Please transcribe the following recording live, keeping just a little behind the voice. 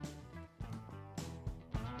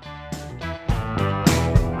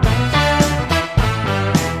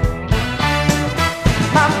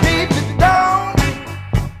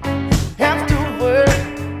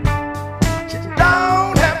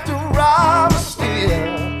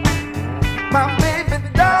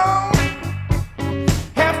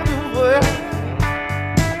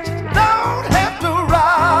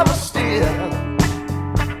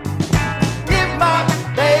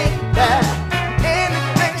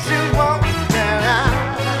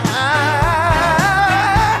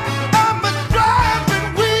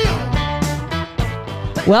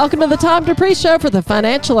Welcome to the Tom Dupree Show for the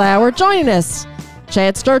Financial Hour. Joining us,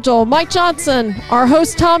 Chad Sturgill, Mike Johnson, our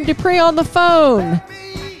host Tom Dupree on the phone.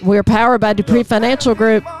 We're powered by Dupree Financial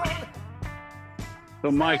Group.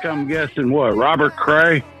 So, Mike, I'm guessing what? Robert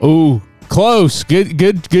Cray? Ooh, close.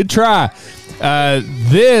 Good try.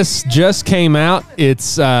 This just came out. It's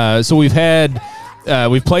so we've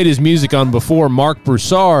played his music on before, Mark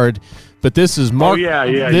Broussard, but this is Mark.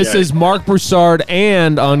 This is Mark Broussard,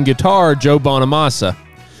 and on guitar, Joe Bonamassa.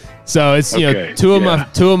 So it's two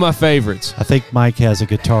of my favorites. I think Mike has a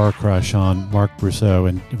guitar crush on Mark Brousseau,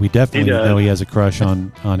 and we definitely know he has a crush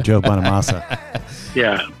on Joe Bonamassa.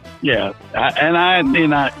 Yeah. I'm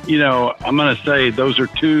going to say those are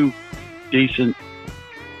two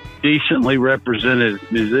decently represented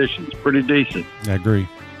musicians. Pretty decent. I agree.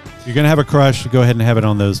 If you're going to have a crush, go ahead and have it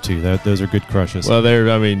on those two. Those are good crushes. Well,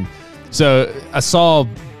 so I saw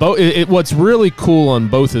both. What's really cool on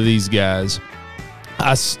both of these guys,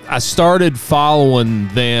 I started following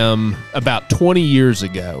them about 20 years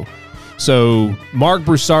ago. So Mark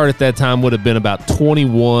Broussard at that time would have been about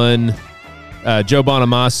 21. Joe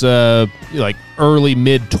Bonamassa, like early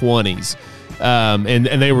mid-20s. And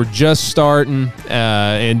they were just starting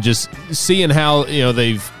and just seeing how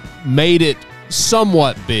they've made it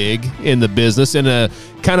somewhat big in the business in a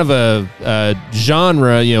kind of a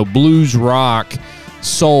genre, blues rock,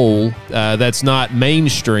 soul that's not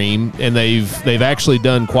mainstream, and they've actually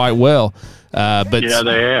done quite well. But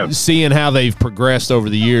they have. Seeing how they've progressed over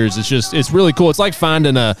the years, it's really cool. It's like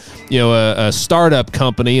finding a startup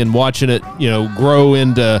company and watching it grow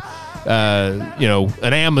into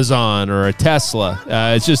an Amazon or a Tesla.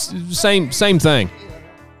 It's just same thing.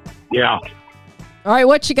 Yeah. All right,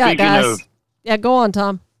 what you got, Speaking guys? of, go on,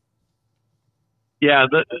 Tom. Yeah,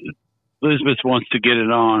 Elizabeth wants to get it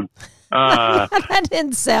on. That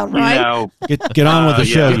didn't sound right. Get on with the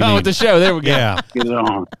show. Get on with the show. There we go. Yeah. Get it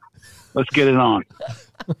on. Let's get it on.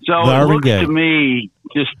 So Marvin it looks Gaye. to me,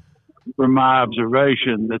 just from my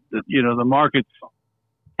observation, that the market's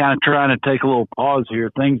kind of trying to take a little pause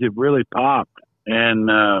here. Things have really popped,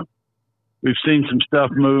 and we've seen some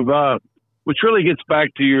stuff move up, which really gets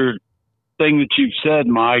back to your thing that you've said,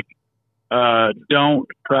 Mike. Don't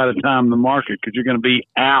try to time the market, because you're going to be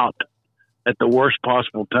out at the worst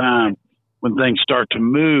possible time when things start to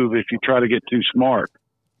move if you try to get too smart.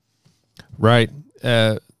 Right.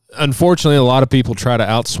 Unfortunately, a lot of people try to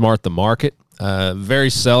outsmart the market. Very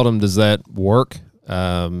seldom does that work,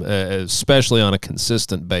 especially on a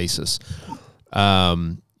consistent basis.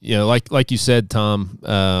 Like you said,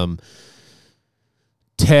 Tom,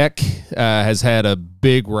 tech has had a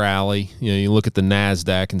big rally. You look at the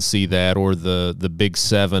NASDAQ and see that, or the big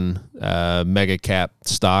seven mega cap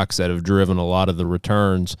stocks that have driven a lot of the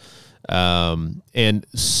returns. And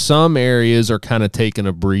some areas are kind of taking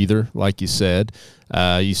a breather, like you said.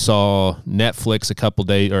 You saw Netflix a couple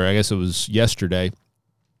days, or I guess it was yesterday,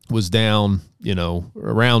 was down,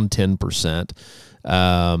 around 10%.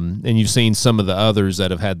 And you've seen some of the others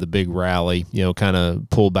that have had the big rally, kind of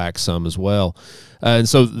pull back some as well. And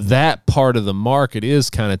so that part of the market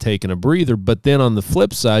is kind of taking a breather. But then on the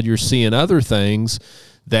flip side, you're seeing other things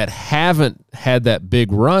that haven't had that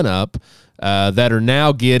big run up, that are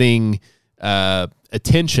now getting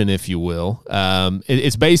attention, if you will.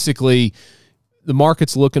 It's basically the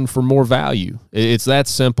market's looking for more value. It's that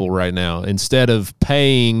simple right now. Instead of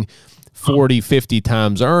paying 40, 50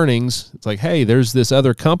 times earnings, it's like, hey, there's this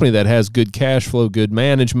other company that has good cash flow, good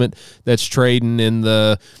management, that's trading in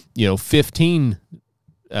the 15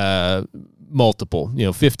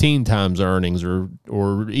 multiple, 15 times earnings, or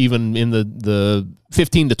even in the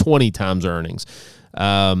 15 to 20 times earnings.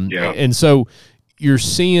 And so you're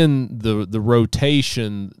seeing the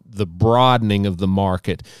rotation, the broadening of the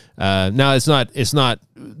market. Now it's not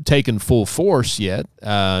taken full force yet.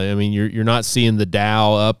 You're not seeing the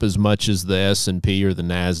Dow up as much as the S&P or the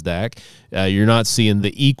NASDAQ. You're not seeing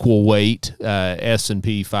the equal weight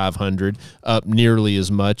S&P 500 up nearly as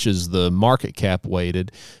much as the market cap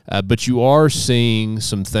weighted. But you are seeing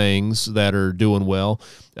some things that are doing well.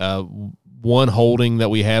 One holding that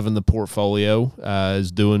we have in the portfolio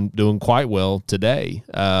is doing quite well today,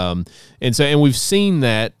 and we've seen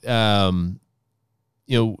that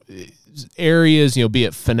areas, be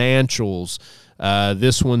it financials.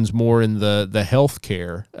 This one's more in the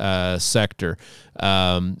healthcare sector.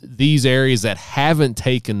 These areas that haven't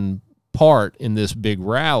taken part in this big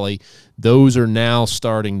rally, those are now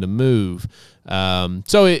starting to move.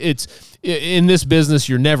 So it's in this business,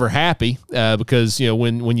 you're never happy because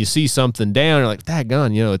when you see something down, you're like,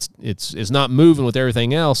 daggone, it's not moving with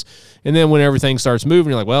everything else. And then when everything starts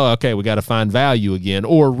moving, you're like, well, okay, we got to find value again,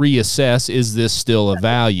 or reassess: is this still a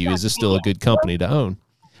value? Is this still a good company to own?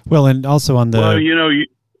 Well, and also on the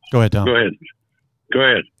go ahead, Tom. Go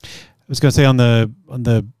ahead. I was going to say on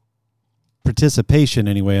the participation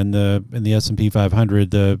anyway in the S&P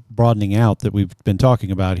 500, the broadening out that we've been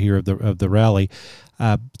talking about here of the rally.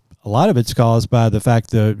 A lot of it's caused by the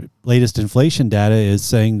fact the latest inflation data is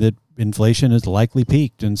saying that inflation is likely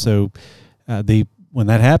peaked, and so when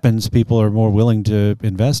that happens, people are more willing to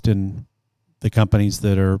invest in the companies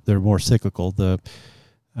they're more cyclical, the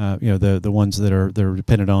ones that are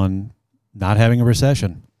dependent on not having a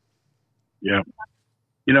recession. Yeah.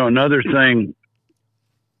 Another thing,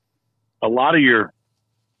 a lot of your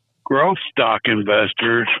growth stock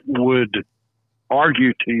investors would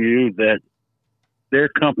argue to you that their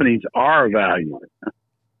companies are valued.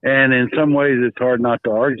 And in some ways, it's hard not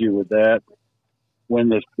to argue with that when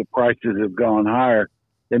the prices have gone higher.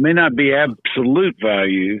 They may not be absolute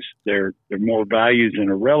values. They're more values in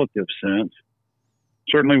a relative sense.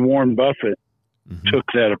 Certainly Warren Buffett took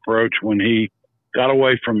that approach when he got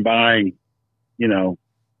away from buying,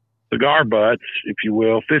 cigar butts, if you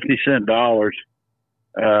will, 50-cent dollars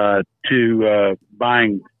to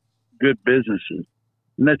buying good businesses.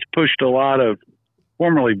 And that's pushed a lot of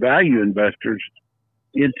formerly value investors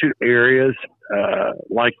into areas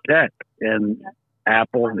like tech and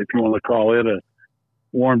Apple, if you want to call it a.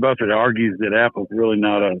 Warren Buffett argues that Apple's really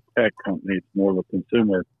not a tech company. It's more of a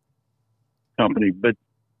consumer company. But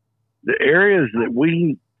the areas that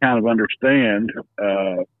we kind of understand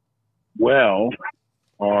well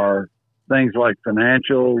are things like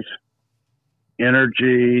financials,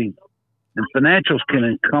 energy, and financials can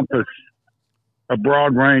encompass a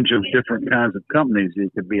broad range of different kinds of companies.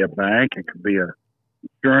 It could be a bank, it could be an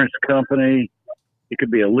insurance company, it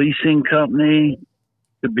could be a leasing company,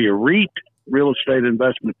 it could be a REIT, real estate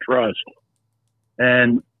investment trust.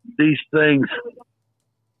 And these things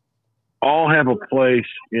all have a place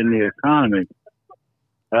in the economy.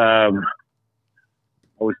 I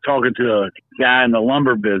was talking to a guy in the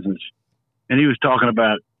lumber business, and he was talking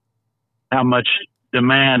about how much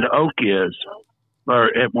demand oak is,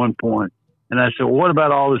 or at one point. And I said, well, what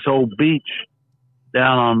about all this old beech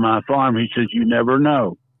down on my farm? He says, you never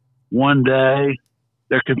know. One day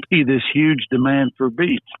there could be this huge demand for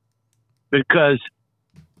beech, because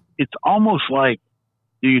it's almost like,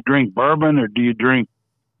 do you drink bourbon or do you drink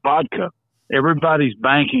vodka? Everybody's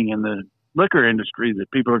banking in the liquor industry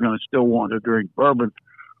that people are going to still want to drink bourbon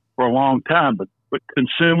for a long time, but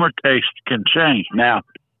consumer taste can change. Now,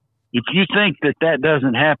 if you think that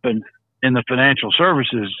doesn't happen in the financial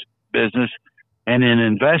services business and in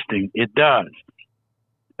investing, it does.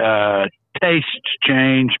 Tastes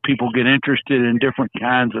change. People get interested in different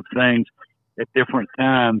kinds of things at different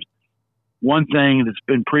times. One thing that's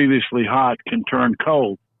been previously hot can turn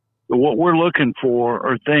cold. But what we're looking for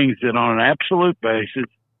are things that on an absolute basis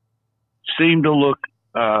seem to look,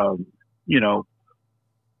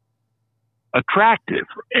 attractive.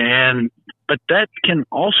 But that can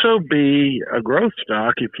also be a growth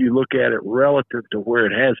stock if you look at it relative to where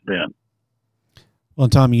it has been. Well,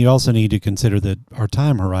 Tom, you also need to consider that our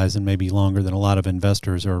time horizon may be longer than a lot of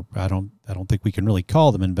investors, or I don't think we can really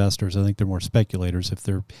call them investors. I think they're more speculators if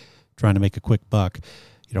they're trying to make a quick buck.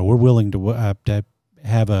 We're willing to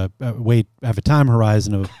have a time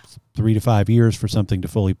horizon of 3 to 5 years for something to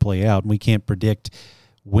fully play out, and we can't predict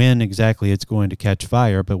when exactly it's going to catch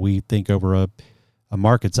fire, but we think over a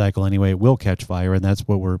market cycle anyway, it will catch fire, and that's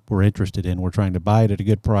what we're interested in. We're trying to buy it at a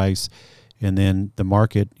good price, and then the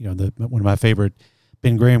market, one of my favorite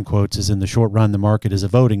Ben Graham quotes is, in the short run, the market is a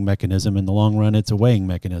voting mechanism. In the long run, it's a weighing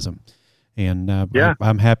mechanism. And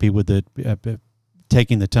I'm happy with it,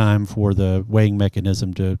 taking the time for the weighing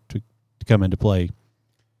mechanism to come into play.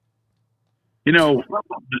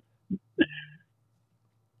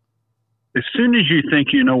 As soon as you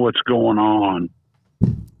think you know what's going on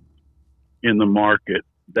in the market,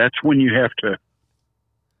 that's when you have to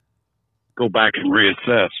go back and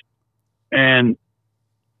reassess. And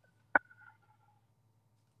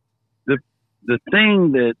the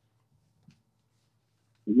thing that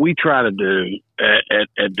we try to do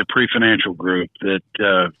at Dupree Financial Group, that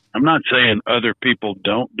I'm not saying other people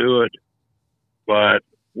don't do it, but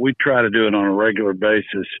we try to do it on a regular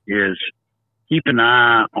basis, is keep an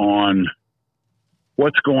eye on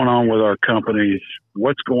what's going on with our companies,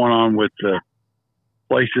 what's going on with the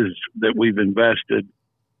places that we've invested,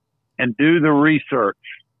 and do the research.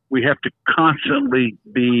 We have to constantly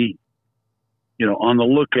be, on the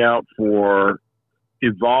lookout for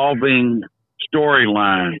evolving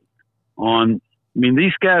storyline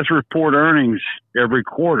these guys report earnings every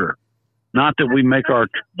quarter. Not that we make our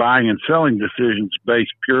buying and selling decisions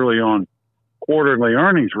based purely on quarterly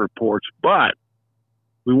earnings reports, but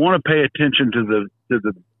we want to pay attention to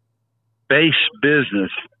the base business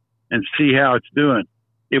and see how it's doing.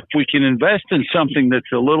 If we can invest in something that's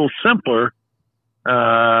a little simpler,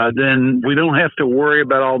 then we don't have to worry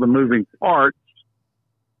about all the moving parts.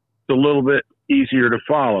 It's a little bit easier to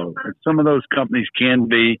follow. And some of those companies can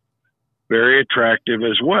be very attractive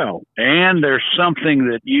as well. And there's something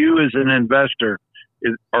that you as an investor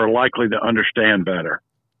are likely to understand better.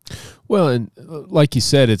 Well, and like you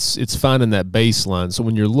said, it's finding that baseline. So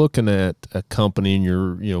when you're looking at a company and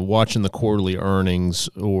you're watching the quarterly earnings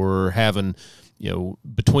or having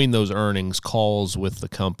between those earnings calls with the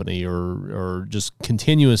company or just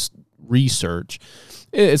continuous research,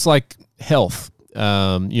 it's like health.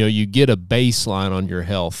 You get a baseline on your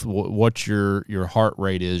health, what your heart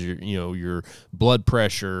rate is, your blood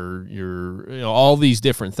pressure, all these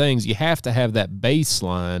different things. You have to have that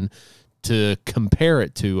baseline to compare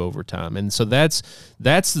it to over time. And so that's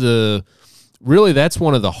one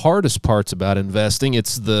of the hardest parts about investing.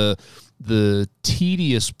 It's the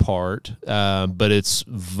tedious part, but it's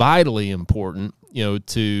vitally important,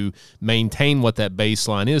 to maintain what that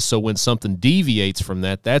baseline is. So when something deviates from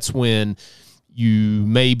that, that's when you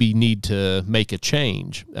maybe need to make a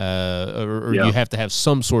change, or you have to have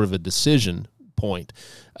some sort of a decision point.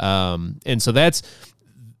 And so that's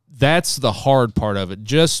the hard part of it.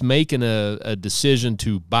 Just making a decision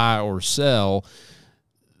to buy or sell,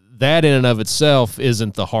 that in and of itself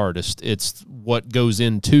isn't the hardest. It's what goes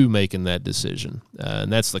into making that decision.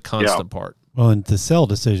 And that's the constant part. Well, and the sell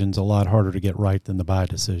decision's a lot harder to get right than the buy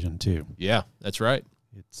decision too. Yeah, that's right.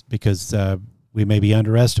 It's because we may be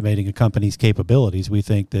underestimating a company's capabilities. We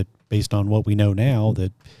think that based on what we know now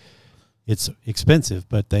that it's expensive,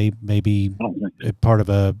 but they may be part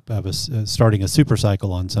of starting a super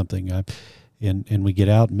cycle on something, and we get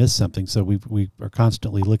out and miss something. So we are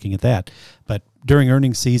constantly looking at that. But during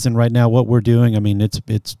earnings season right now, what we're doing, I mean,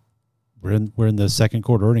 we're in the second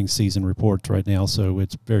quarter earnings season reports right now, so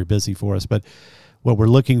it's very busy for us. But what we're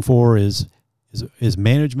looking for is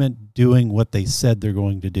management doing what they said they're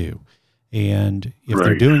going to do. And if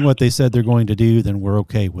they're doing what they said they're going to do, then we're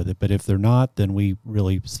okay with it. But if they're not, then we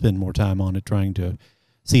really spend more time on it trying to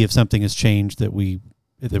see if something has changed that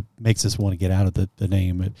makes us want to get out of the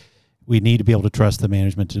name. We need to be able to trust the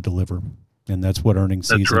management to deliver, and that's what earnings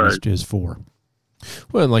season is for.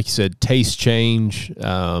 Well, and like you said, taste change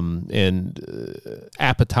and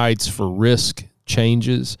appetites for risk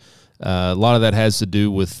changes. A lot of that has to do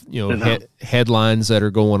with headlines that are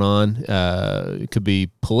going on. It could be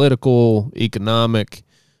political, economic,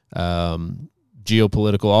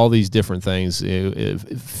 geopolitical, all these different things.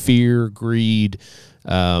 Fear, greed,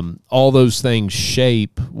 all those things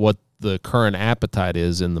shape what the current appetite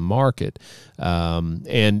is in the market.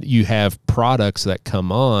 And you have products that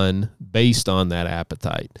come on based on that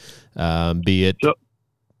appetite. Be it.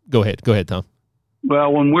 Go ahead, Tom.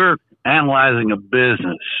 Well, when we're analyzing a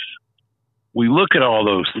business, we look at all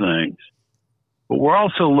those things, but we're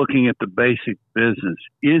also looking at the basic business.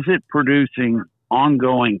 Is it producing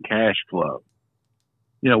ongoing cash flow?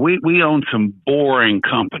 We own some boring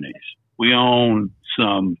companies. We own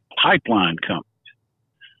some pipeline companies.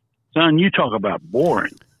 Son, you talk about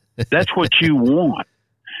boring. That's what you want.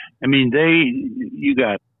 I mean, you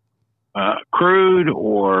got crude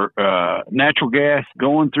or natural gas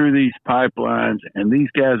going through these pipelines, and these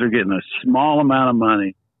guys are getting a small amount of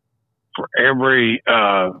money for every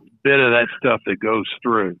bit of that stuff that goes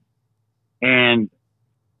through. And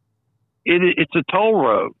it's a toll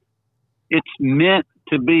road. It's meant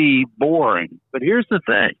to be boring. But here's the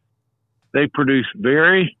thing. They produce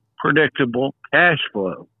very predictable cash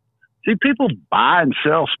flow. See, people buy and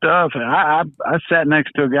sell stuff. And I sat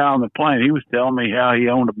next to a guy on the plane. He was telling me how he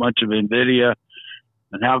owned a bunch of NVIDIA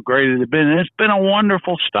and how great it had been. And it's been a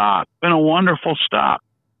wonderful stock. But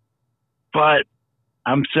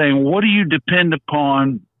I'm saying, what do you depend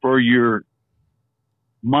upon for your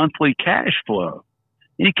monthly cash flow?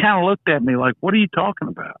 And he kind of looked at me like, what are you talking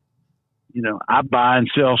about? I buy and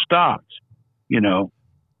sell stocks,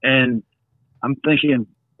 and I'm thinking,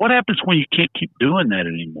 what happens when you can't keep doing that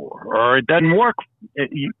anymore? Or it doesn't work.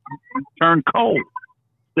 You turn cold.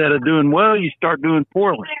 Instead of doing well, you start doing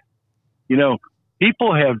poorly. A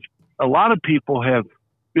lot of people have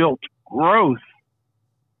built growth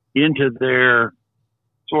into their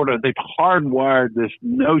they've hardwired this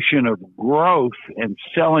notion of growth and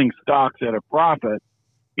selling stocks at a profit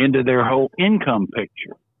into their whole income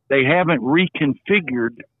picture. They haven't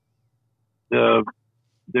reconfigured their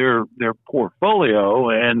portfolio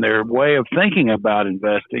and their way of thinking about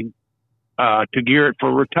investing to gear it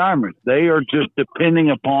for retirement. They are just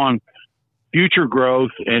depending upon future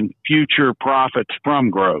growth and future profits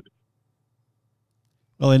from growth.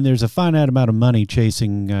 Well, and there's a finite amount of money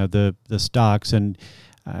chasing the stocks, and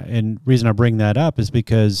reason I bring that up is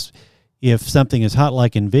because if something is hot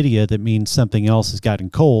like NVIDIA, that means something else has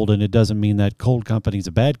gotten cold, and it doesn't mean that cold company is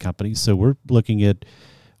a bad company. So we're looking at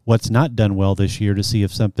what's not done well this year to see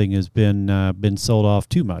if something has been sold off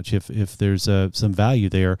too much, if there's some value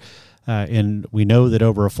there. And we know that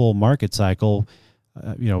over a full market cycle,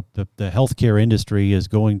 the healthcare industry is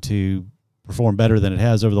going to perform better than it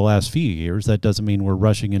has over the last few years. That doesn't mean we're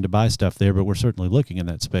rushing in to buy stuff there, but we're certainly looking in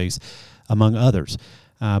that space, among others.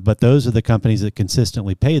 But those are the companies that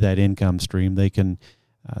consistently pay that income stream. They can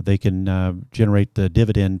generate the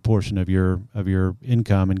dividend portion of your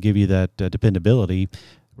income and give you that dependability,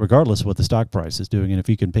 regardless of what the stock price is doing. And if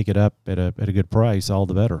you can pick it up at a good price, all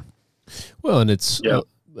the better. Well, and it's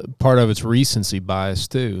part of it's recency bias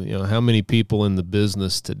too. How many people in the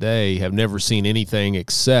business today have never seen anything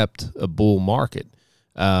except a bull market?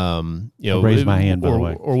 I'll raise my hand, by the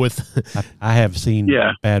way. Or with, I have seen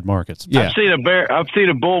bad markets. Yeah. I've seen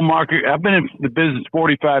a bull market. I've been in the business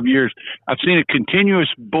 45 years. I've seen a continuous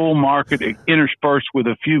bull market interspersed with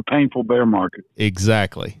a few painful bear markets.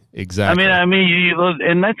 Exactly. I mean,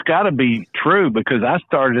 and that's got to be true, because I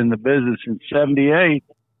started in the business in '78,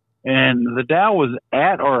 and the Dow was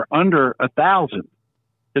at or under 1,000.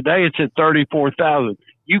 Today it's at 34,000.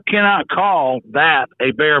 You cannot call that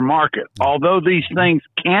a bear market, although these things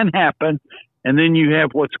can happen. And then you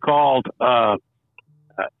have what's called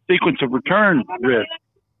sequence of return risk.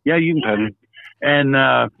 Yeah, you can pet it.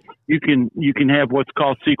 And you can have what's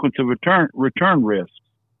called sequence of return risk.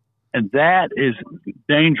 And that is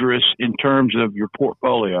dangerous in terms of your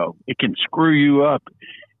portfolio. It can screw you up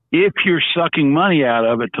if you're sucking money out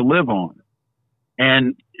of it to live on.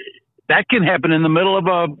 And that can happen in the middle of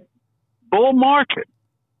a bull market.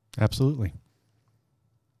 Absolutely.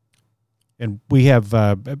 And we have,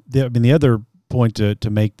 the other point to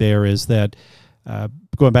make there is that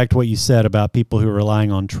going back to what you said about people who are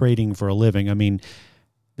relying on trading for a living, I mean,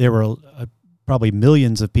 there were probably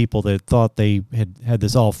millions of people that thought they had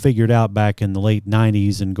this all figured out back in the late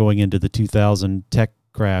 90s and going into the 2000 tech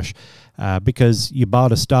crash, because you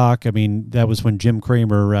bought a stock. I mean, that was when Jim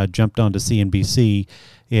Cramer jumped onto CNBC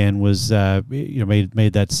and was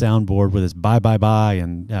made that soundboard with his bye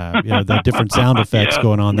and the different sound effects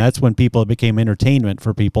going on. That's when it became entertainment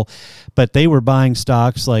for people. But they were buying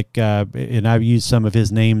stocks like, and I've used some of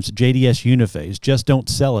his names, JDS Uniphase. Just don't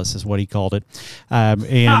sell us is what he called it.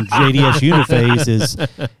 And JDS Uniphase is,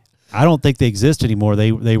 I don't think they exist anymore.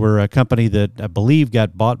 They were a company that I believe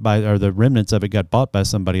got bought by, or the remnants of it got bought by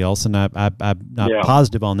somebody else, and I'm not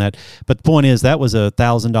positive on that. But the point is, that was a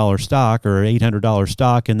 $1,000 stock or $800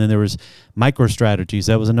 stock, and then there was MicroStrategies.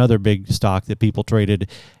 That was another big stock that people traded.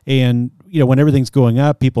 And when everything's going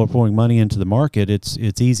up, people are pouring money into the market. It's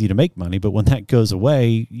easy to make money, but when that goes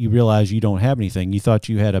away, you realize you don't have anything. You thought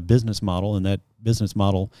you had a business model, and that business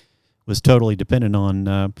model was totally dependent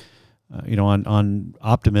on on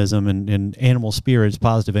optimism and animal spirits,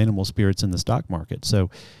 positive animal spirits in the stock market. So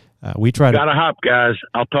we try Gotta hop, guys.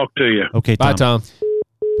 I'll talk to you. Okay, Tom. Bye, Tom.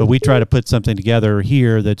 But we try to put something together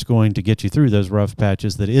here that's going to get you through those rough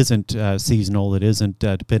patches, that isn't seasonal, that isn't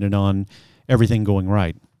dependent on everything going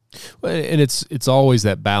right. Well, and it's always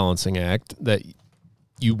that balancing act that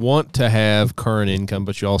you want to have current income,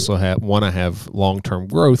 but you also want to have long-term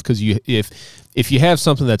growth, because if you have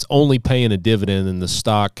something that's only paying a dividend and the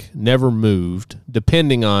stock never moved,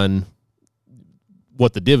 depending on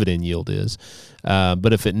what the dividend yield is,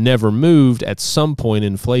 but if it never moved, at some point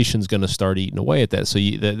inflation's going to start eating away at that. So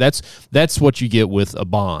that's what you get with a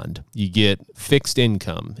bond. You get fixed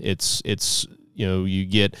income. It's you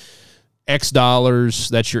get X dollars.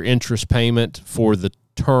 That's your interest payment for the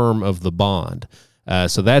term of the bond.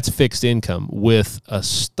 So that's fixed income. With a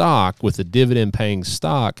stock, with a dividend-paying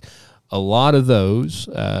stock, a lot of those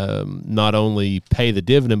not only pay the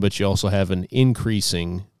dividend, but you also have an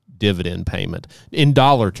increasing dividend payment in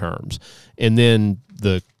dollar terms. And then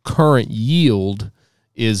the current yield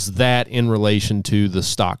is that in relation to the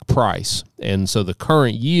stock price. And so the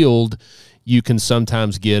current yield, you can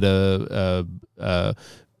sometimes get a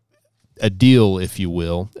deal, if you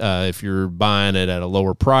will. If you're buying it at a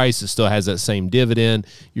lower price, it still has that same dividend.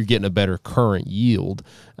 You're getting a better current yield.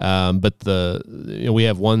 But we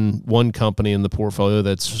have one company in the portfolio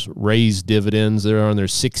that's raised dividends. They're on their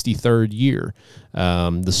 63rd year.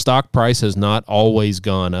 The stock price has not always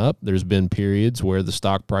gone up. There's been periods where the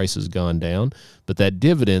stock price has gone down, but that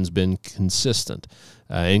dividend's been consistent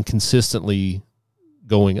and consistently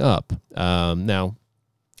going up. Now,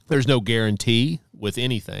 there's no guarantee with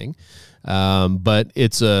anything. But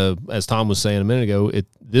it's as Tom was saying a minute ago,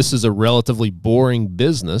 this is a relatively boring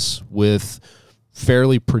business with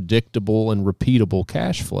fairly predictable and repeatable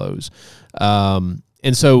cash flows.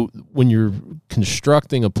 And so when you're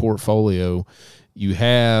constructing a portfolio, you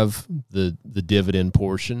have the dividend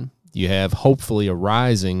portion, you have hopefully a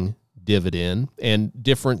rising dividend, and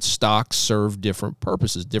different stocks serve different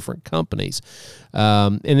purposes, different companies.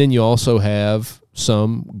 And then you also have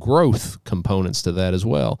some growth components to that as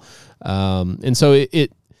well. And so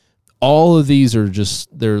it all of these are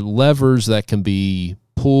they're levers that can be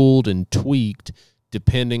pulled and tweaked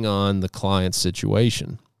depending on the client's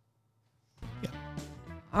situation.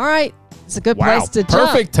 All right. It's a good place to jump.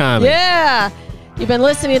 Perfect timing. Yeah. You've been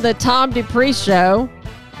listening to the Tom Dupree Show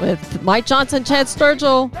with Mike Johnson, Chad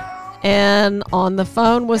Sturgill, and on the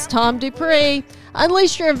phone was Tom Dupree.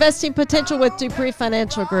 Unleash your investing potential with Dupree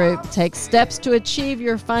Financial Group. Take steps to achieve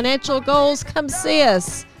your financial goals. Come see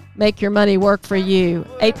us. Make your money work for you.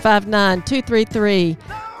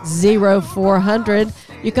 859-233-0400.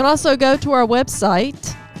 You can also go to our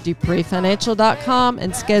website, dupreefinancial.com,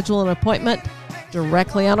 and schedule an appointment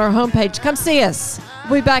directly on our homepage. Come see us.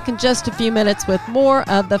 We'll be back in just a few minutes with more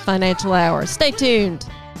of the Financial Hour. Stay tuned.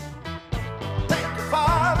 Thank you,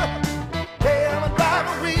 Father. Damn, I drive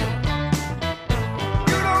a wheel.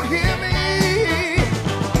 You don't hear me.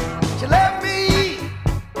 You left me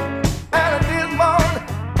out of this morning.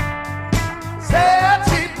 Said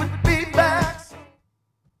she would be back.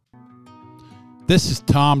 This is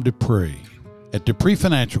Tom Dupree. At Dupree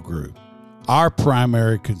Financial Group, our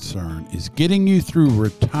primary concern is getting you through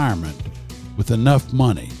retirement with enough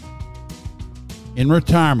money. In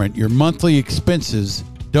retirement, your monthly expenses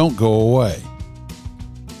don't go away.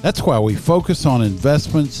 That's why we focus on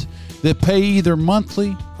investments that pay either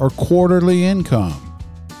monthly or quarterly income.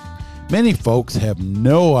 Many folks have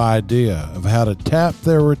no idea of how to tap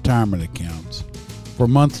their retirement accounts for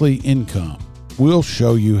monthly income. We'll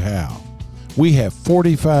show you how. We have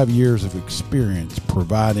 45 years of experience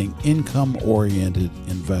providing income-oriented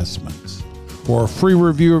investments. For a free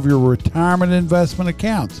review of your retirement investment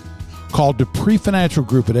accounts, call Dupree Financial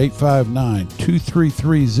Group at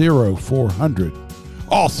 859-233-0400.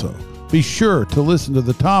 Also, be sure to listen to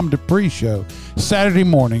the Tom Dupree Show Saturday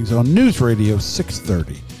mornings on News Radio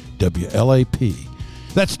 630 WLAP.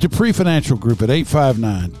 That's Dupree Financial Group at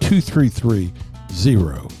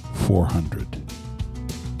 859-233-0400.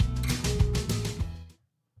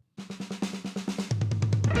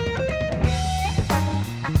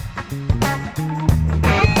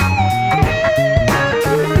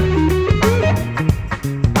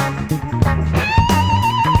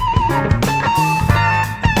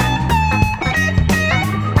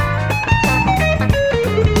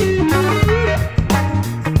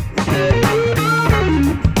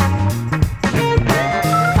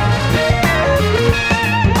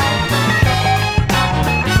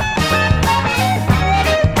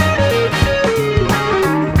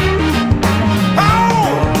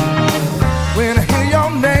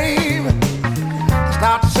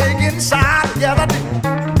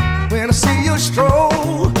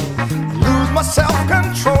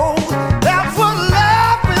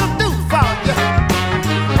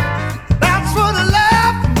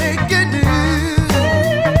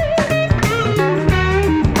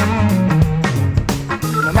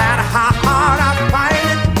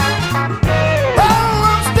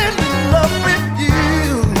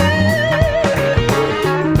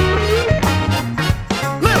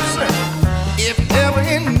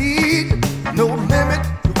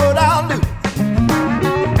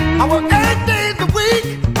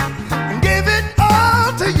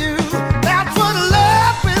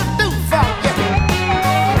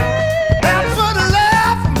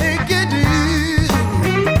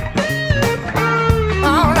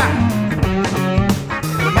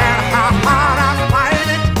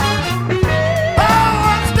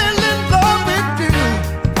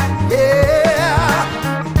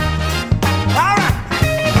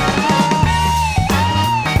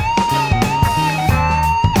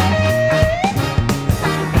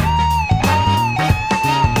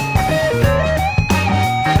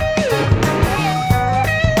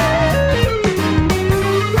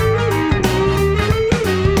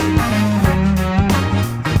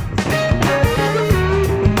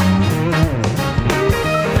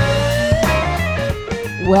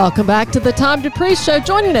 Welcome back to the Tom Dupree Show.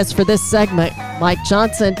 Joining us for this segment, Mike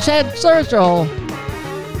Johnson, Chad Sturgill.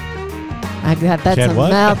 I got that's Chad a what?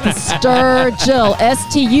 mouth. Sturgill,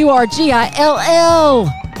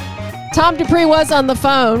 Sturgill. Tom Dupree was on the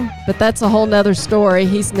phone, but that's a whole nother story.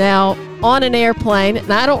 He's now on an airplane,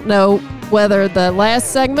 and I don't know whether the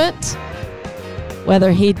last segment,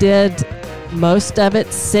 whether he did most of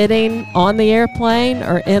it sitting on the airplane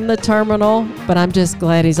or in the terminal, but I'm just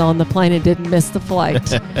glad he's on the plane and didn't miss the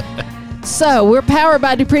flight. So we're powered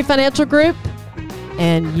by Dupree Financial Group,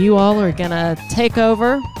 and you all are going to take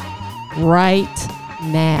over right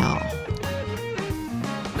now.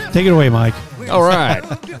 Take it away, Mike. All right.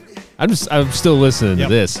 I'm still listening to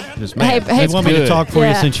this. Just, man, Hey, You want me to good. talk for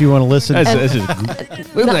Yeah. you since you want to listen? That's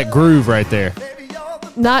just, look at that groove right there.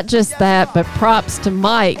 Not just that, but props to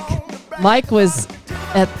Mike. Mike was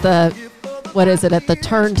at the, at the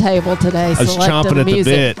turntable today. I was selecting chomping at the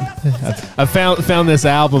music. bit. I found this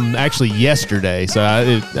album actually yesterday, so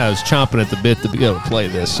I was chomping at the bit to be able to play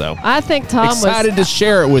this. So I think Tom excited to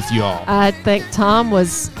share it with you all. I think Tom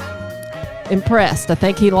was impressed. I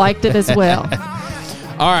think he liked it as well.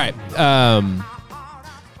 All right,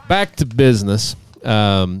 back to business.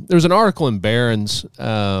 There's an article in Barron's. It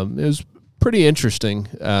was pretty interesting.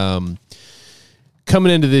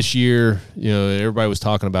 Coming into this year, everybody was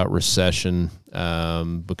talking about recession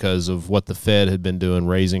because of what the Fed had been doing,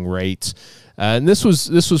 raising rates, and this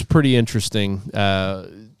was pretty interesting.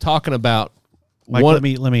 Talking about Mike, let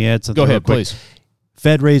me add something. Go real ahead, quick. please.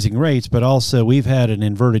 Fed raising rates, but also we've had an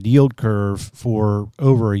inverted yield curve for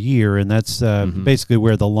over a year, and that's basically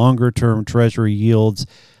where the longer-term Treasury yields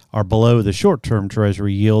are below the short-term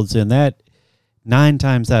Treasury yields, and that 9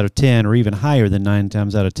 times out of 10, or even higher than 9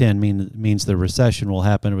 times out of 10, means the recession will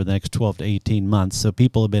happen over the next 12 to 18 months. So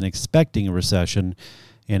people have been expecting a recession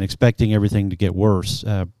and expecting everything to get worse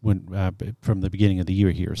from the beginning of the year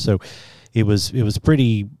here. So it was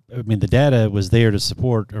pretty. I mean, the data was there to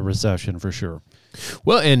support a recession for sure.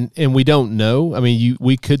 Well, and we don't know. I mean,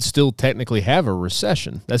 we could still technically have a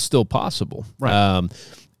recession. That's still possible. Right.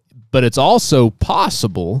 But it's also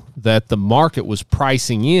possible that the market was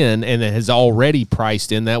pricing in, and it has already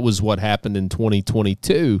priced in. That was what happened in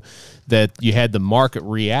 2022, that you had the market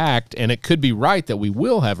react, and it could be right that we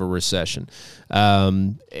will have a recession.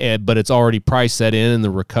 But it's already priced that in, and the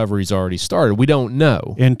recovery's already started. We don't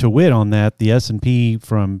know. And to wit on that, the S&P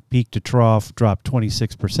from peak to trough dropped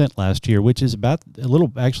 26% last year, which is about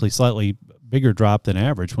actually slightly bigger drop than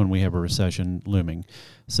average when we have a recession looming.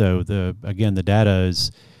 So the data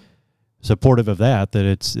is supportive of that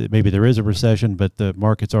it's maybe there is a recession, but the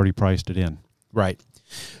market's already priced it in. Right.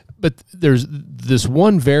 But there's this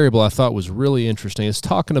one variable I thought was really interesting. It's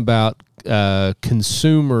talking about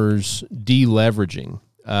consumers deleveraging.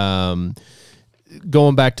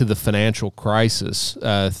 Going back to the financial crisis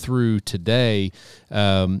through today,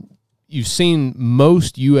 you've seen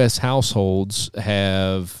most U.S. households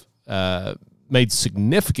have made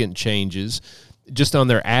significant changes just on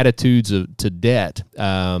their attitudes to debt.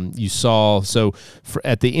 You saw,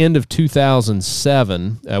 at the end of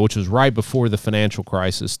 2007, which was right before the financial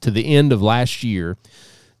crisis, to the end of last year,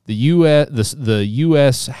 the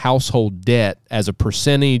U.S. household debt as a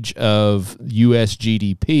percentage of U.S.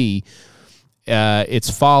 GDP, it's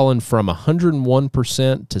fallen from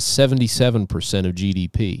 101% to 77% of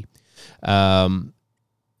GDP.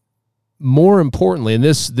 More importantly, and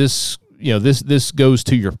this goes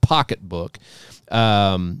to your pocketbook.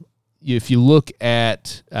 If you look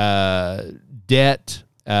at debt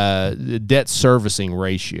servicing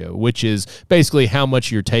ratio, which is basically how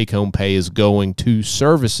much your take-home pay is going to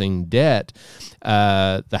servicing debt,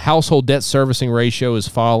 the household debt servicing ratio has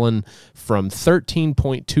fallen from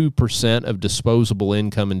 13.2% of disposable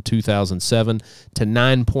income in 2007 to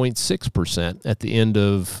 9.6% at the end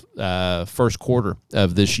of first quarter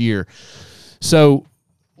of this year. So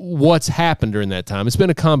what's happened during that time? It's been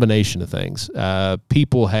a combination of things.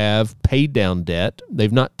 People have paid down debt.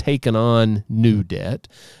 They've not taken on new debt,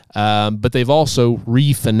 but they've also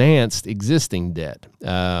refinanced existing debt.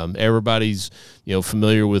 Everybody's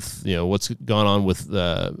familiar with what's gone on with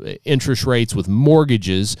interest rates with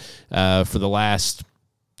mortgages for the last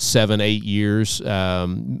 7-8 years.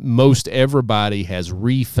 Most everybody has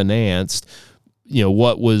refinanced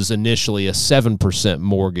what was initially a 7%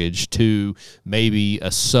 mortgage to maybe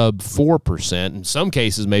a sub 4%. In some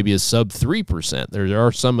cases, maybe a sub 3%. There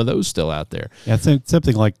are some of those still out there. Yeah, I think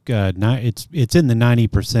something like it's in the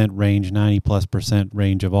 90% range, 90+%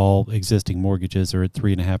 range of all existing mortgages are at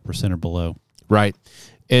 3.5% or below. Right,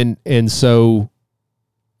 and so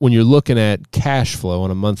when you're looking at cash flow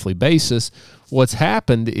on a monthly basis, what's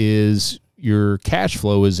happened is your cash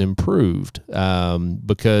flow is improved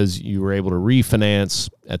because you were able to refinance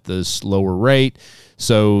at this lower rate.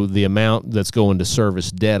 So the amount that's going to service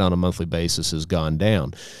debt on a monthly basis has gone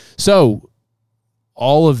down. So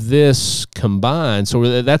all of this combined,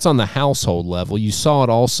 so that's on the household level. You saw it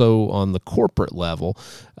also on the corporate level.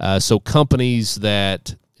 So companies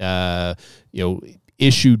that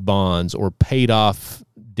issued bonds or paid off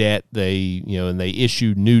debt. And they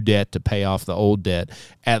issue new debt to pay off the old debt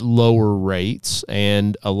at lower rates,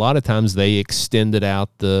 and a lot of times they extended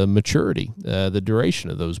out the maturity, the duration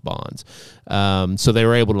of those bonds. So they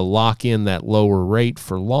were able to lock in that lower rate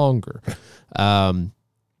for longer.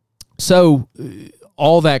 So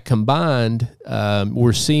all that combined,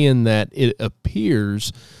 we're seeing that it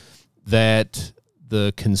appears that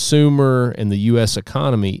the consumer and the U.S.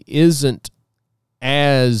 economy isn't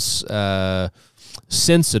as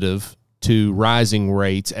sensitive to rising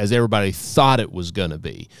rates as everybody thought it was going to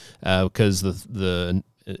be, because the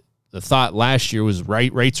thought last year was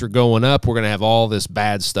rates are going up, we're going to have all this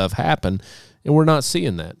bad stuff happen, and we're not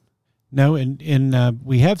seeing that. No, and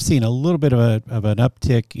we have seen a little bit of an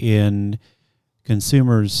uptick in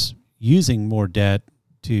consumers using more debt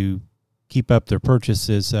to keep up their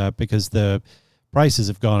purchases, because the prices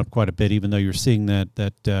have gone up quite a bit, even though you're seeing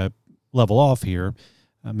that level off here.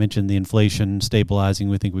 I mentioned the inflation stabilizing.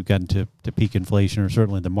 We think we've gotten to peak inflation, or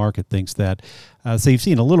certainly the market thinks that. So you've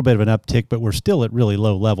seen a little bit of an uptick, but we're still at really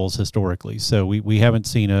low levels historically. So we haven't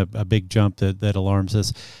seen a big jump that alarms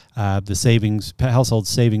us. The household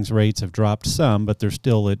savings rates have dropped some, but they're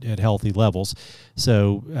still at healthy levels.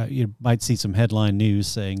 So you might see some headline news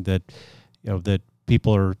saying that that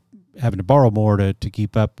people are having to borrow more to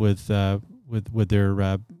keep up with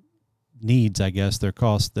their needs, I guess, their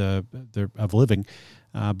cost of living.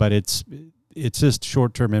 But it's just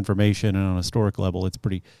short-term information, and on a historic level, it's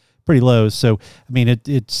pretty low. So, I mean,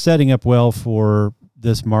 it's setting up well for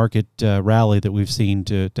this market rally that we've seen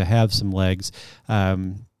to have some legs.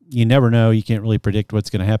 You never know. You can't really predict what's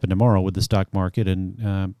going to happen tomorrow with the stock market,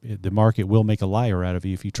 and the market will make a liar out of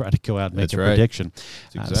you if you try to go out and make a prediction.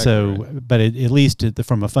 Exactly right. But at least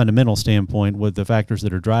from a fundamental standpoint, with the factors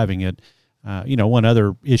that are driving it, one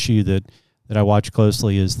other issue that I watch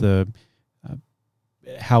closely is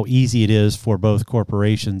how easy it is for both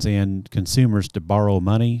corporations and consumers to borrow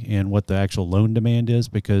money, and what the actual loan demand is,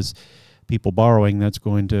 because people borrowing, that's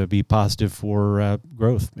going to be positive for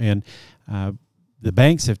growth. And the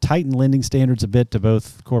banks have tightened lending standards a bit to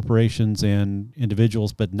both corporations and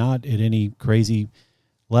individuals, but not at any crazy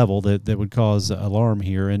level that would cause alarm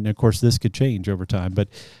here. And of course, this could change over time. But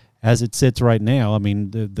as it sits right now, I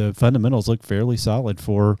mean, the fundamentals look fairly solid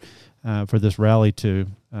for this rally to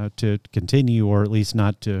continue, or at least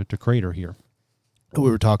not to crater here.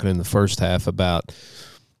 We were talking in the first half about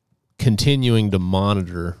continuing to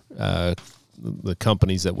monitor the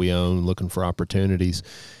companies that we own, looking for opportunities.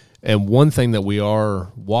 And one thing that we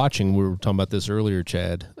are watching, we were talking about this earlier,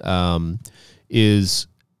 Chad, is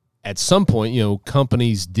at some point,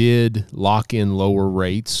 companies did lock in lower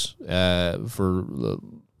rates for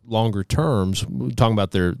longer terms. We're talking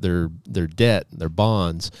about their debt, their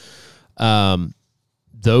bonds.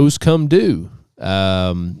 Those come due,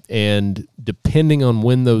 and depending on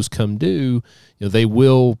when those come due, they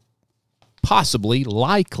will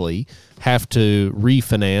likely have to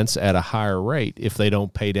refinance at a higher rate if they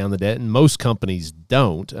don't pay down the debt. And most companies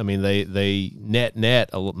don't. I mean, they net,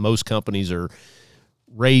 most companies are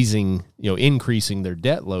increasing their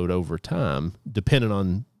debt load over time, depending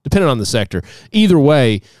on the sector. Either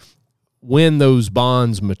way, when those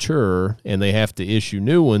bonds mature and they have to issue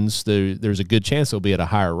new ones, there's a good chance they'll be at a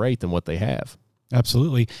higher rate than what they have.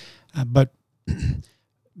 Absolutely. But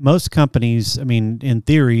most companies, I mean, in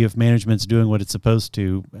theory, if management's doing what it's supposed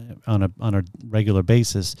to on a regular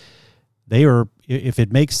basis, if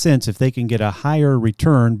it makes sense, if they can get a higher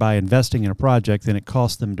return by investing in a project than it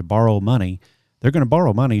costs them to borrow money, they're going to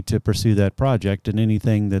borrow money to pursue that project. And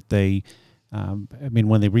anything that they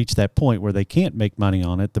when they reach that point where they can't make money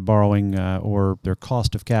on it, the borrowing or their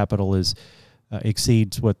cost of capital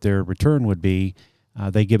exceeds what their return would be,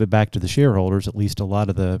 they give it back to the shareholders. At least a lot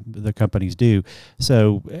of the companies do.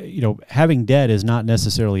 So, having debt is not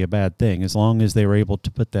necessarily a bad thing, as long as they were able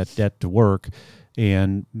to put that debt to work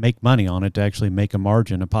and make money on it to actually make a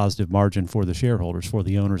positive margin for the shareholders, for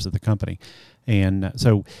the owners of the company. And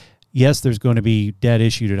so, yes, there's going to be debt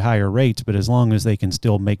issued at higher rates, but as long as they can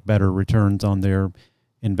still make better returns on their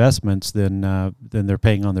investments than they're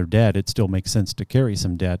paying on their debt, it still makes sense to carry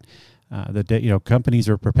some debt. The debt, companies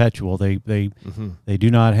are perpetual. They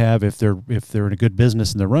do not have, if they're in a good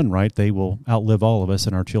business and they're run right, they will outlive all of us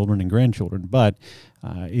and our children and grandchildren. But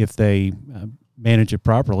if they manage it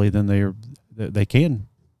properly, then they can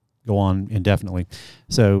go on indefinitely.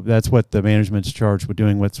 So that's what the management's charged with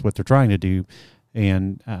doing. What they're trying to do.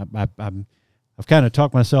 And I've kind of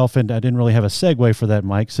talked myself into, I didn't really have a segue for that,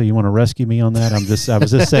 Mike. So you want to rescue me on that? I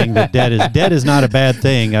was just saying that debt is not a bad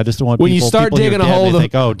thing. I just don't want when you start digging a hole, they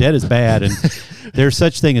think, oh, debt is bad, and there's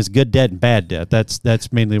such thing as good debt and bad debt.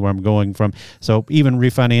 That's mainly where I'm going from. So even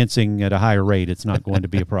refinancing at a higher rate, it's not going to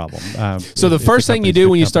be a problem. So the first thing you do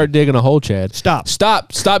when you start digging a hole, Chad, stop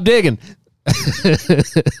digging.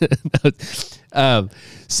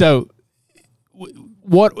 So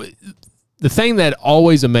what the thing that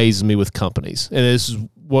always amazes me with companies, and this is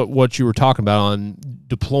what you were talking about on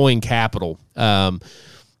deploying capital. A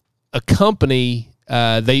company,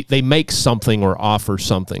 they make something or offer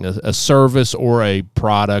something, a service or a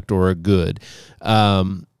product or a good.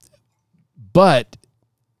 But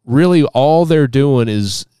really all they're doing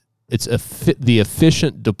is the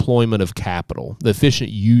efficient deployment of capital, the efficient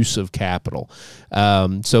use of capital.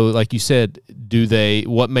 So like you said,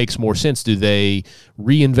 what makes more sense? Do they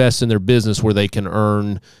reinvest in their business where they can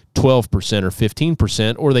earn 12% or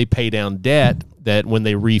 15%, or they pay down debt that when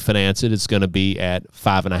they refinance it, it's going to be at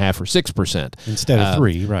 5.5% or 6% instead of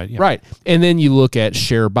 3%, right? Yeah. Right. And then you look at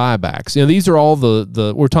share buybacks. These are all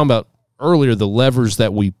the we're talking about earlier, the levers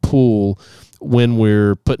that we pull when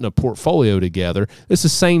we're putting a portfolio together. It's the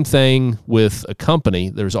same thing with a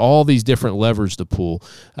company. There's all these different levers to pull.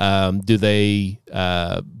 Do they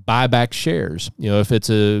buy back shares? If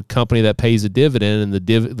it's a company that pays a dividend and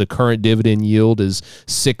the current dividend yield is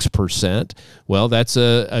 6%, well, that's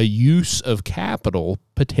a use of capital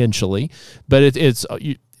potentially. But it's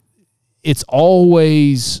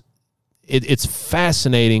always it's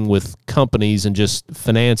fascinating with companies and just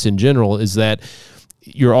finance in general is that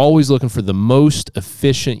you're always looking for the most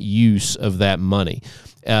efficient use of that money.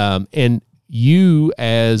 And you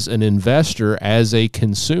as an investor, as a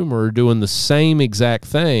consumer, are doing the same exact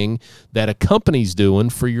thing that a company's doing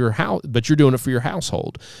for your house, but you're doing it for your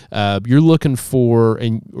household. You're looking for,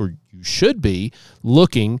 or you should be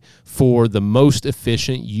looking for the most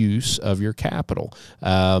efficient use of your capital.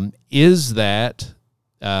 Is that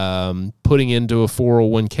putting into a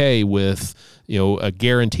 401k with a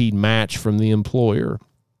guaranteed match from the employer?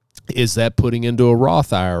 Is that putting into a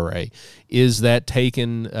Roth IRA? Is that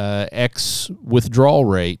taking X withdrawal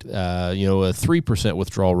rate, a 3%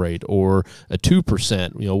 withdrawal rate or a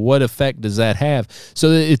 2%? What effect does that have?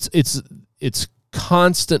 So it's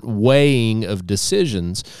constant weighing of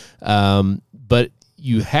decisions, but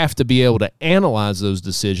you have to be able to analyze those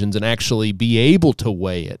decisions and actually be able to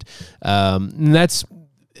weigh it. And that's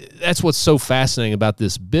what's so fascinating about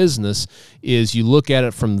this business is you look at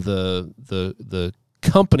it from the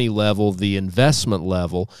company level, the investment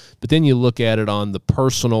level, but then you look at it on the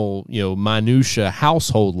personal, minutia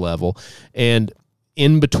household level, and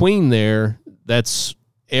in between there, that's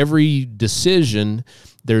every decision.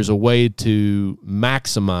 There's a way to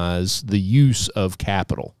maximize the use of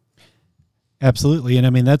capital. Absolutely,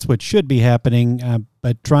 and that's what should be happening.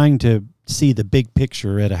 But trying to see the big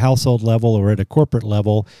picture at a household level or at a corporate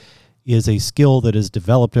level is a skill that is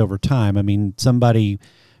developed over time. Somebody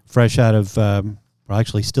fresh out of, or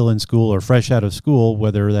actually still in school or fresh out of school,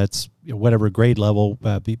 whether that's whatever grade level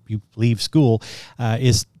you leave school,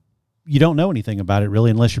 is you don't know anything about it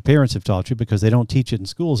really unless your parents have taught you, because they don't teach it in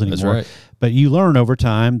schools anymore. That's right. But you learn over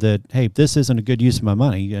time that, hey, this isn't a good use of my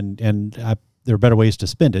money, and there are better ways to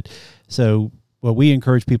spend it. So what we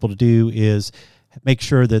encourage people to do is make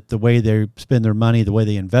sure that the way they spend their money, the way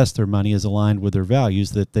they invest their money is aligned with their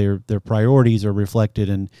values, that their priorities are reflected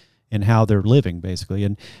in how they're living, basically.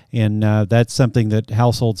 And that's something that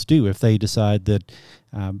households do. If they decide that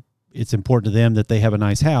it's important to them that they have a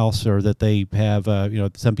nice house, or that they have,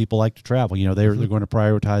 some people like to travel, they're going to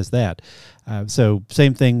prioritize that. So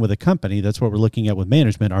same thing with a company. That's what we're looking at with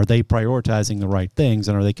management. Are they prioritizing the right things,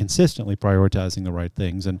 and are they consistently prioritizing the right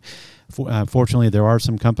things? And fortunately, there are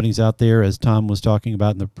some companies out there, as Tom was talking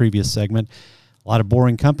about in the previous segment, a lot of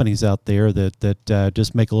boring companies out there that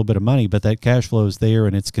just make a little bit of money, but that cash flow is there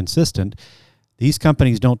and it's consistent. These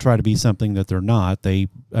companies don't try to be something that they're not. They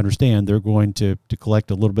understand they're going to collect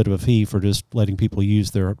a little bit of a fee for just letting people use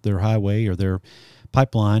their highway or their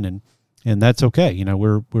pipeline, and that's okay.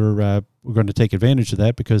 We're going to take advantage of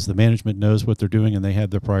that because the management knows what they're doing and they have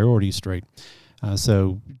their priorities straight.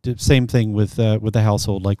 So same thing with the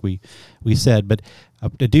household, like we said. But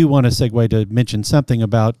I do want to segue to mention something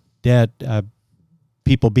about debt.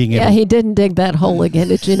 People being able. Yeah, he didn't dig that hole again.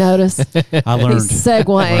 Did you notice? I learned. He's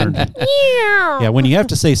segueing. Yeah, when you have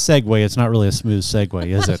to say segue, it's not really a smooth segue,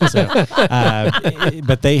 is it? So,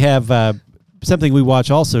 but they have something we watch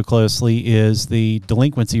also closely is the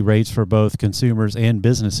delinquency rates for both consumers and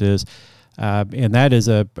businesses, and that is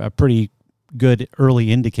a pretty good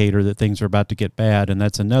early indicator that things are about to get bad. And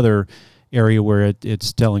that's another area where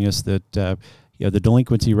it's telling us that the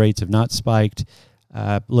delinquency rates have not spiked.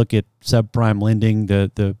 Look at subprime lending,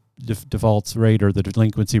 the defaults rate or the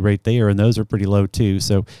delinquency rate there, and those are pretty low too.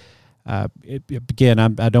 So Again,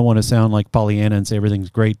 I don't want to sound like Pollyanna and say everything's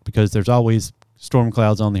great, because there's always storm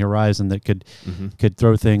clouds on the horizon that could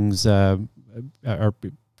throw things or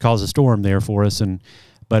cause a storm there for us.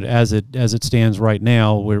 But as it stands right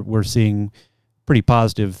now, we're seeing pretty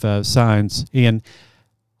positive signs. And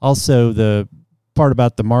also the part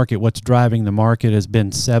about the market, what's driving the market has been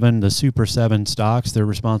the Super 7 stocks. They're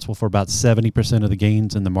responsible for about 70% of the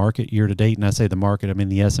gains in the market year to date. And I say the market, I mean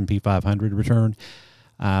the S&P 500 return.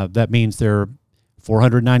 That means there are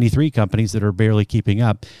 493 companies that are barely keeping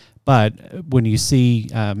up. But when you see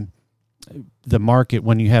the market,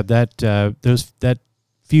 when you have that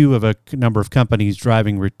few of a number of companies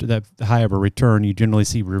driving that high of a return, you generally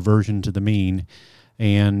see reversion to the mean.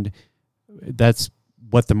 And that's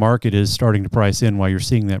what the market is starting to price in. While you're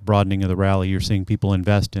seeing that broadening of the rally, you're seeing people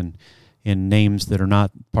invest in names that are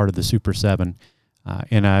not part of the Super 7.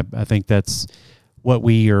 And I think that's what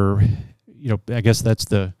we are, I guess that's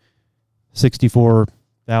the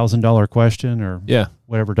 $64,000 question, or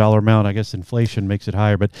whatever dollar amount. I guess inflation makes it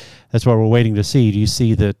higher, but that's what we're waiting to see. Do you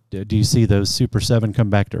see those Super 7 come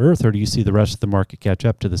back to earth, or do you see the rest of the market catch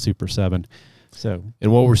up to the Super 7?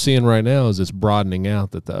 And what we're seeing right now is it's broadening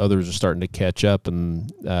out, that the others are starting to catch up, and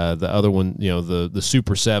the other one, the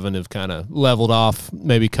Super 7 have kind of leveled off,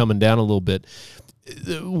 maybe coming down a little bit.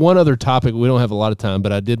 One other topic, we don't have a lot of time,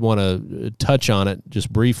 but I did want to touch on it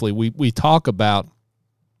just briefly. We talk about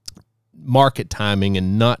market timing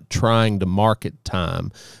and not trying to market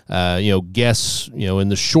time, guess, in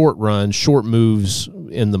the short run, short moves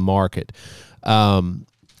in the market.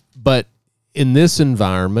 But in this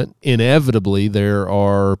environment, inevitably, there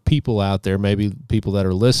are people out there, maybe people that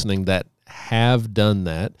are listening, that have done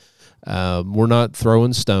that. We're not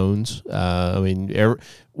throwing stones.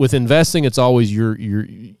 With investing, it's always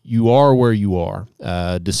you are where you are.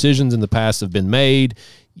 Decisions in the past have been made.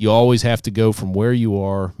 You always have to go from where you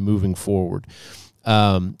are moving forward.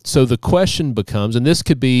 So the question becomes, and this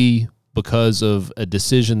could be because of a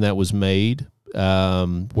decision that was made,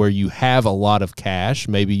 where you have a lot of cash.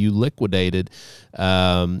 Maybe you liquidated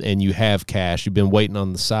and you have cash. You've been waiting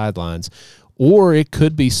on the sidelines. Or it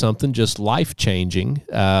could be something just life-changing,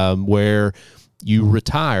 where you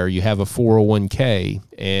retire, you have a 401k,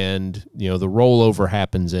 and the rollover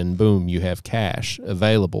happens, and boom, you have cash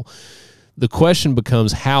available. The question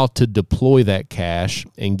becomes how to deploy that cash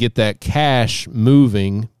and get that cash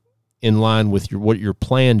moving in line with what your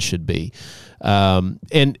plan should be.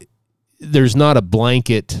 And there's not a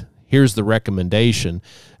blanket, here's the recommendation.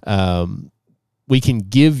 We can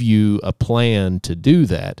give you a plan to do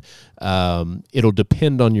that. It'll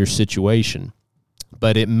depend on your situation.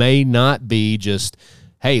 But it may not be just,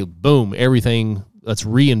 hey, boom, everything, let's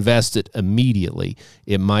reinvest it immediately.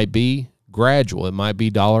 It might be gradual. It might be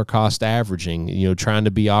dollar cost averaging, trying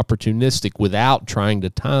to be opportunistic without trying to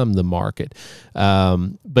time the market.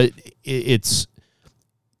 But you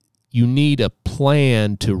need a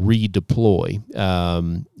plan to redeploy.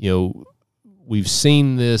 We've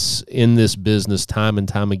seen this in this business time and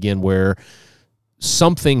time again, where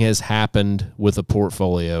something has happened with a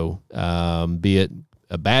portfolio, be it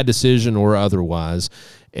a bad decision or otherwise,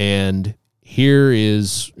 and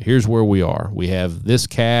here's where we are. We have this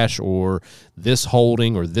cash or this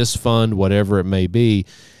holding or this fund, whatever it may be,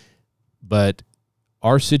 but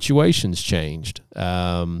our situation's changed.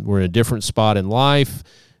 We're in a different spot in life,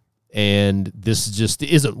 and this just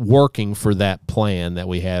isn't working for that plan that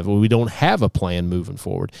we have. We don't have a plan moving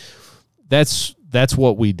forward. That's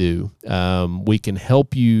what we do. We can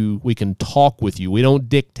help you. We can talk with you. We don't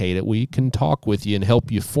dictate it. We can talk with you and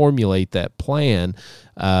help you formulate that plan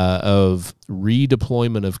of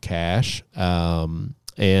redeployment of cash, and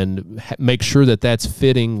make sure that that's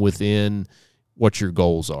fitting within what your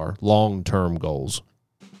goals are, long-term goals.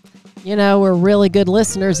 We're really good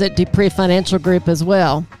listeners at Dupree Financial Group as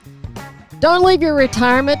well. Don't leave your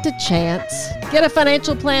retirement to chance. Get a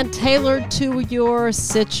financial plan tailored to your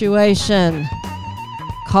situation.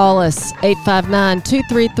 Call us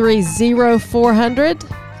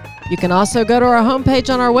 859-233-0400. You can also go to our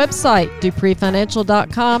homepage on our website,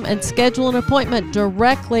 dupreefinancial.com, and schedule an appointment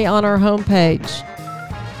directly on our homepage.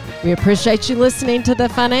 We appreciate you listening to the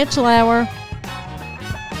Financial Hour.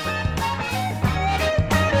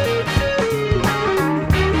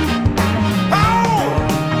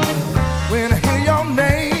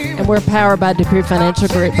 And we're powered by Dupree Financial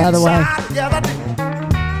Group, by the way.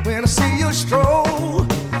 When I see you stroll,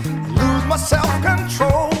 lose my self-control.